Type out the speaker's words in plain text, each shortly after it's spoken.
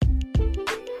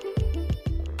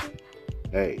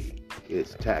Hey,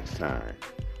 it's tax time,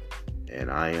 and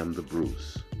I am the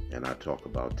Bruce, and I talk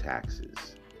about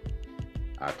taxes.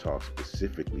 I talk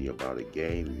specifically about a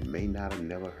game you may not have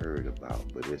never heard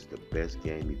about, but it's the best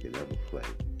game you can ever play,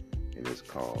 and it's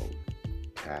called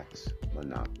Tax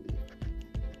Monopoly.